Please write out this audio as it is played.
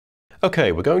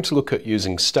Okay, we're going to look at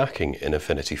using stacking in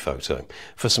Affinity Photo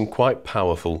for some quite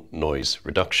powerful noise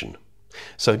reduction.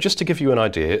 So just to give you an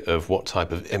idea of what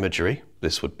type of imagery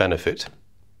this would benefit,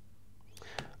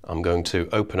 I'm going to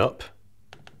open up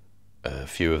a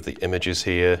few of the images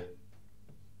here.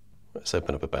 Let's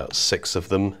open up about 6 of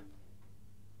them.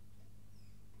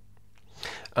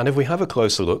 And if we have a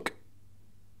closer look,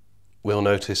 we'll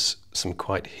notice some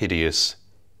quite hideous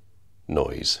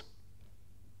noise,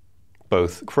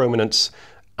 both chrominance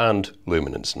and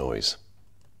luminance noise.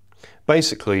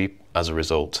 Basically, as a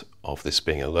result of this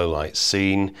being a low light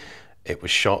scene, it was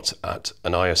shot at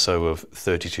an ISO of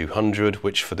 3200,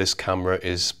 which for this camera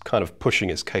is kind of pushing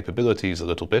its capabilities a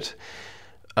little bit.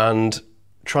 And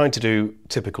trying to do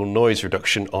typical noise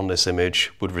reduction on this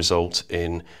image would result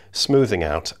in smoothing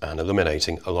out and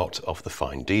eliminating a lot of the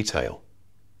fine detail.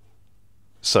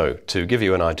 So to give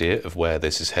you an idea of where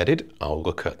this is headed, I'll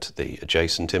look at the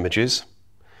adjacent images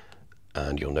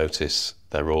and you'll notice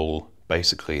they're all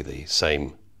basically the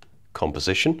same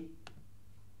composition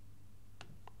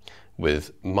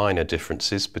with minor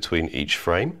differences between each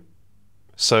frame.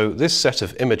 So this set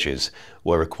of images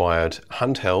were acquired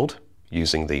handheld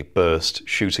using the burst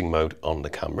shooting mode on the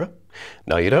camera.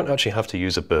 Now you don't actually have to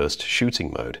use a burst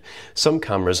shooting mode. Some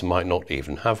cameras might not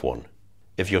even have one.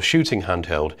 If you're shooting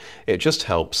handheld, it just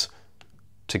helps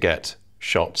to get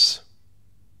shots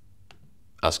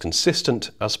as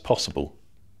consistent as possible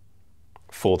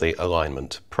for the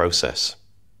alignment process.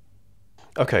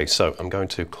 Okay, so I'm going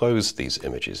to close these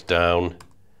images down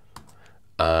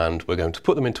and we're going to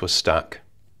put them into a stack.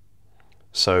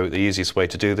 So the easiest way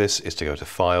to do this is to go to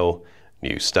File,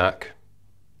 New Stack,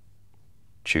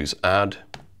 choose Add,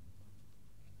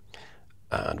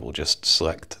 and we'll just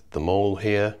select them all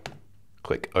here,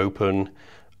 click Open,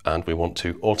 and we want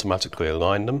to automatically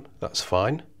align them. That's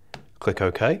fine. Click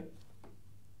OK.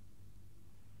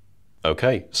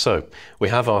 Okay, so we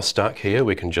have our stack here.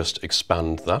 We can just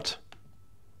expand that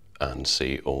and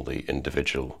see all the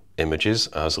individual images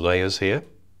as layers here.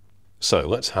 So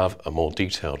let's have a more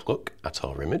detailed look at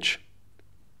our image.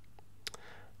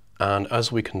 And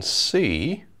as we can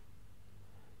see,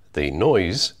 the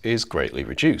noise is greatly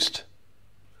reduced.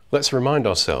 Let's remind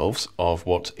ourselves of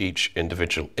what each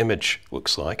individual image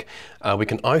looks like. We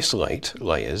can isolate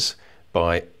layers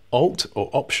by Alt or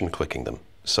Option clicking them.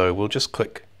 So we'll just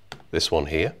click this one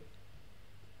here.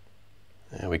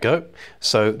 There we go.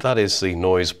 So that is the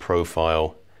noise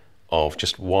profile of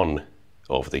just one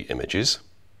of the images.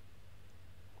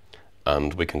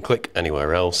 And we can click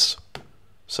anywhere else,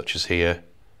 such as here,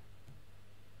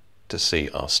 to see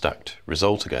our stacked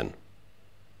result again.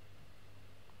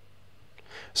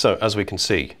 So as we can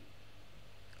see,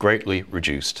 greatly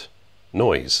reduced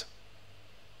noise.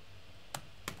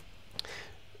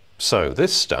 So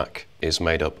this stack is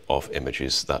made up of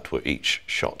images that were each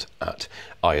shot at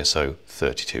ISO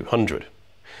 3200.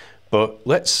 But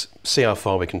let's see how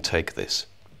far we can take this.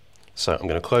 So I'm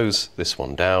going to close this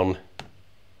one down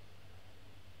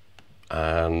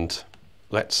and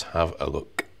let's have a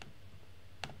look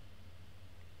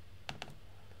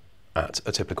at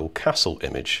a typical castle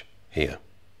image here.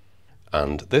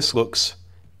 And this looks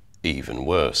even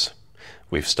worse.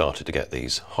 We've started to get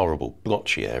these horrible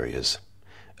blotchy areas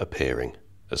appearing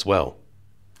as well.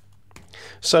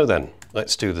 So then,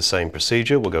 let's do the same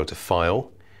procedure. We'll go to File,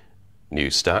 New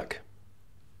Stack,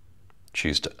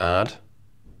 choose to Add,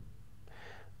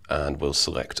 and we'll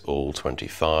select all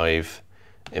 25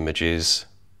 images,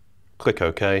 click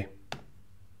OK.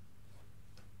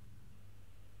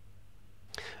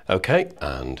 Okay,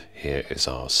 and here is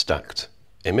our stacked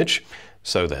image.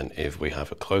 So then if we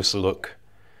have a closer look,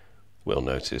 we'll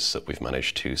notice that we've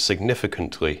managed to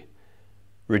significantly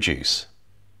reduce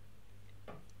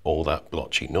all that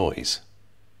blotchy noise.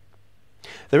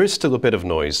 There is still a bit of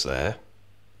noise there.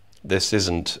 This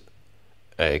isn't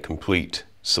a complete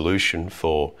solution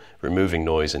for removing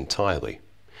noise entirely,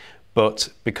 but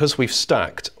because we've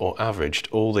stacked or averaged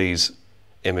all these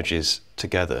images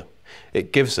together,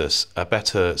 it gives us a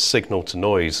better signal to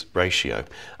noise ratio,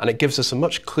 and it gives us a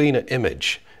much cleaner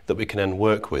image that we can then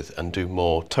work with and do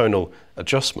more tonal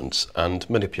adjustments and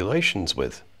manipulations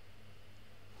with.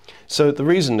 So the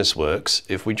reason this works,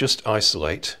 if we just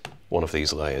isolate one of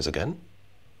these layers again,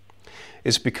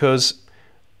 is because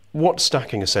what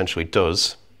stacking essentially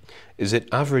does is it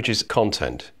averages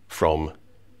content from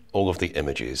all of the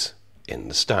images in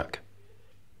the stack.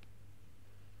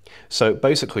 So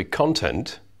basically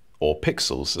content or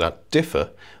pixels that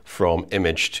differ from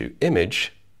image to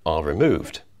image are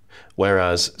removed,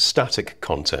 whereas static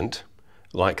content,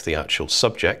 like the actual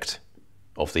subject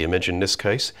of the image in this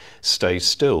case, stays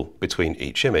still between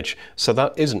each image, so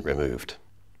that isn't removed.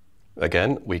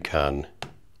 Again, we can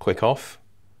click off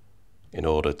in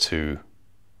order to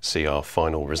see our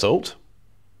final result.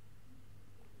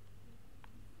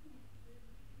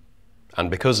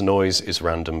 And because noise is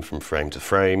random from frame to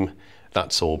frame,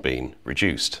 that's all been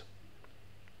reduced.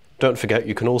 Don't forget,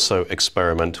 you can also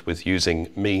experiment with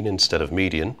using mean instead of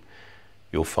median.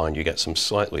 You'll find you get some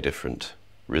slightly different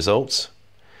results.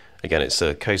 Again, it's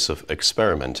a case of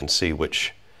experiment and see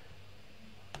which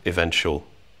eventual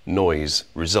noise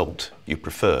result you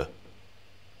prefer.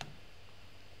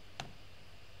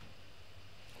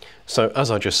 So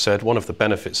as I just said, one of the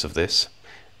benefits of this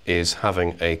is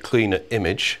having a cleaner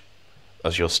image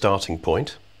as your starting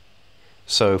point.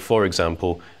 So for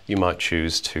example, you might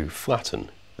choose to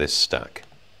flatten this stack.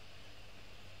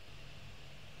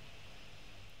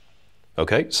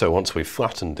 Okay, so once we've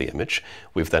flattened the image,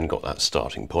 we've then got that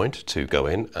starting point to go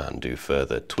in and do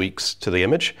further tweaks to the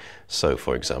image. So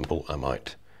for example, I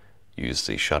might use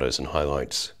the shadows and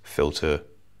highlights filter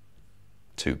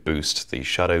to boost the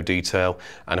shadow detail.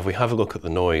 And if we have a look at the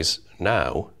noise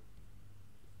now,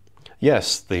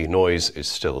 yes, the noise is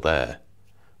still there,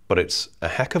 but it's a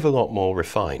heck of a lot more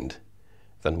refined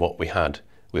than what we had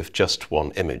with just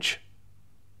one image.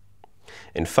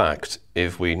 In fact,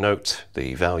 if we note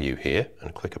the value here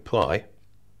and click apply,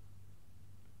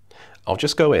 I'll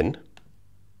just go in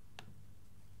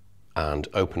and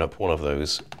open up one of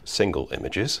those single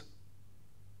images,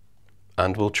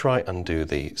 and we'll try and do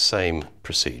the same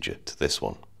procedure to this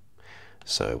one.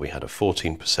 So we had a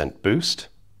 14% boost.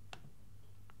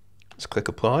 Let's click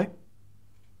apply.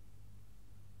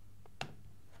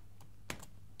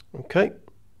 Okay,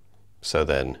 so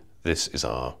then this is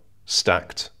our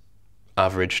stacked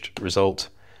averaged result,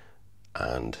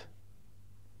 and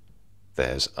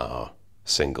there's our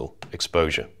single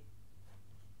exposure.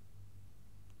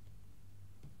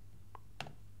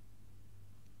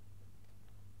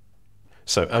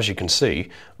 So as you can see,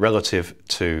 relative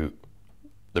to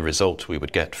the result we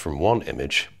would get from one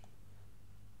image,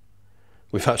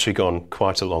 we've actually gone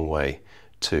quite a long way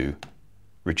to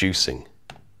reducing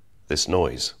this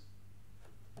noise.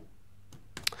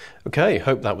 Okay,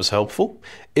 hope that was helpful.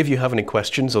 If you have any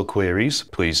questions or queries,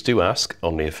 please do ask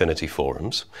on the Affinity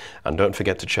forums, and don't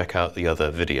forget to check out the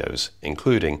other videos,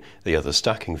 including the other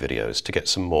stacking videos, to get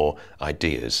some more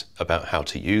ideas about how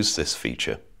to use this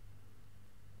feature.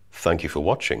 Thank you for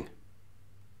watching.